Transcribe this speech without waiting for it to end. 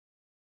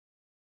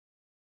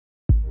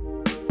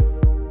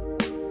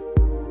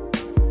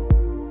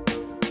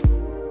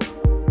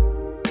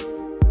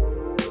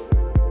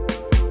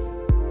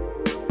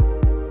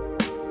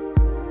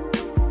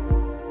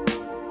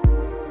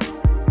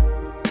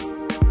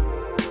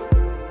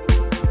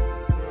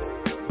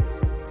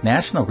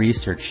National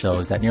research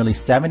shows that nearly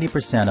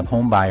 70% of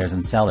home buyers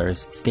and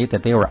sellers state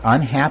that they were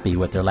unhappy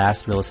with their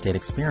last real estate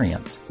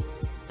experience.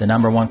 The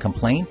number one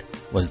complaint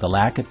was the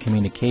lack of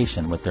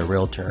communication with their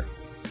realtor.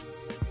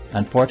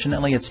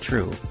 Unfortunately, it's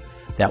true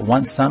that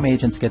once some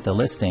agents get the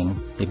listing,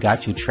 they've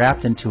got you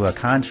trapped into a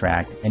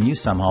contract and you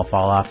somehow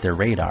fall off their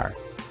radar.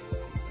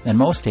 And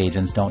most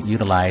agents don't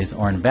utilize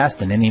or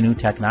invest in any new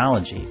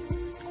technology.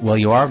 Well,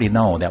 you already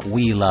know that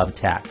we love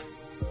tech.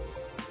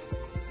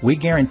 We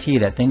guarantee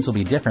that things will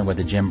be different with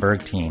the Jim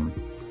Berg team.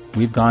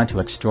 We've gone to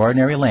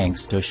extraordinary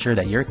lengths to assure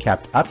that you're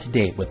kept up to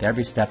date with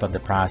every step of the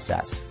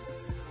process.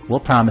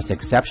 We'll promise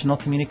exceptional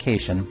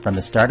communication from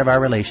the start of our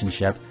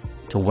relationship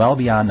to well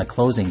beyond the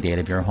closing date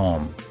of your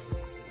home.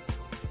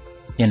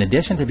 In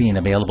addition to being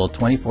available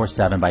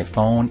 24/7 by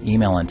phone,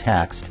 email, and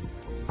text,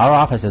 our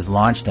office has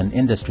launched an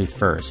industry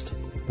first.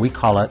 We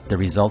call it the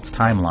Results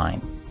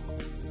Timeline.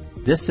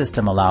 This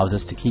system allows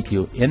us to keep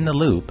you in the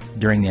loop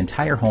during the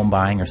entire home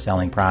buying or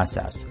selling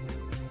process.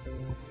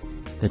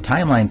 The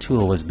Timeline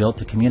tool was built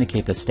to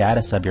communicate the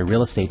status of your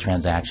real estate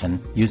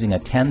transaction using a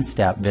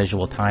 10-step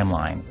visual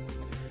timeline.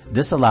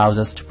 This allows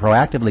us to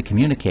proactively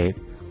communicate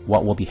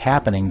what will be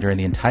happening during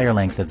the entire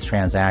length of the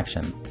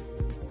transaction.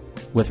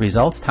 With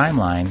Results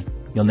Timeline,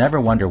 you'll never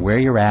wonder where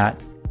you're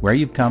at, where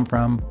you've come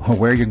from, or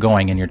where you're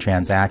going in your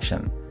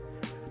transaction.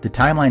 The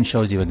timeline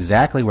shows you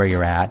exactly where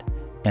you're at,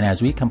 and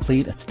as we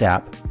complete a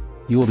step,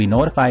 you will be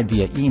notified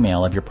via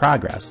email of your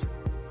progress.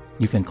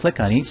 You can click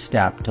on each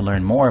step to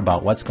learn more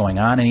about what's going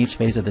on in each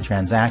phase of the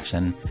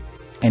transaction,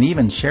 and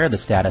even share the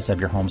status of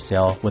your home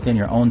sale within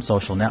your own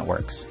social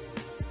networks.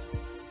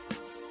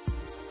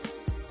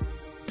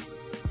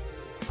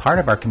 Part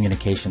of our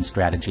communication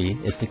strategy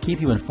is to keep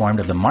you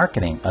informed of the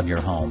marketing of your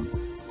home.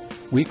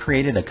 We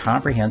created a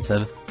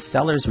comprehensive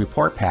seller's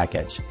report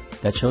package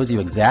that shows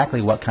you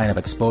exactly what kind of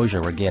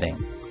exposure we're getting.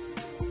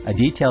 A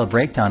detailed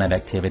breakdown of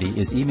activity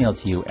is emailed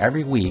to you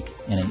every week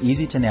in an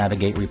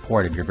easy-to-navigate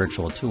report of your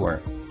virtual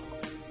tour.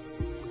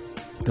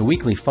 The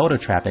weekly photo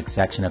traffic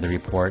section of the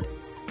report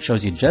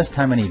shows you just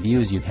how many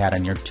views you've had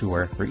on your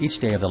tour for each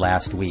day of the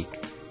last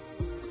week.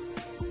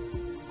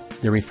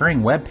 The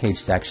referring web page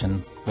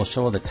section will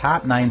show the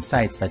top 9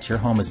 sites that your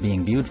home is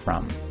being viewed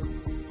from.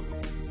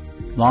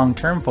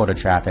 Long-term photo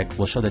traffic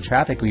will show the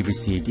traffic we've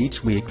received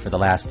each week for the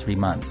last 3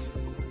 months.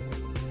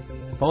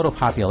 Photo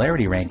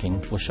popularity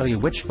ranking will show you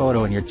which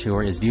photo in your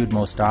tour is viewed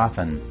most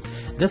often.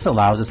 This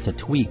allows us to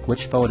tweak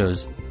which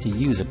photos to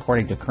use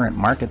according to current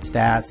market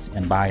stats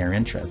and buyer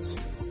interests.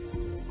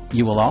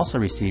 You will also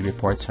receive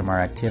reports from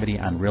our activity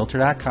on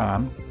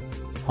Realtor.com,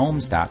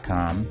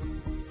 Homes.com,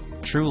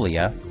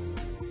 Trulia,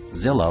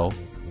 Zillow,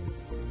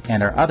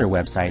 and our other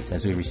websites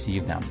as we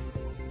receive them.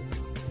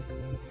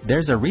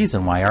 There's a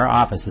reason why our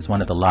office is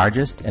one of the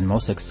largest and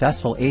most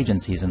successful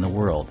agencies in the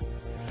world.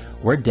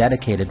 We're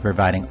dedicated to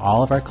providing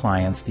all of our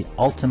clients the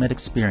ultimate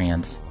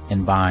experience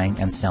in buying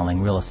and selling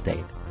real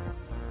estate.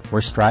 We're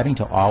striving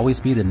to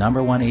always be the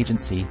 #1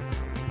 agency,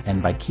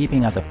 and by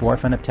keeping at the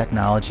forefront of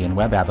technology and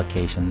web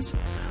applications,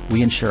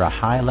 we ensure a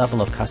high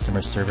level of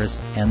customer service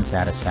and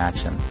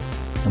satisfaction,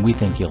 and we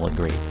think you'll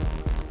agree.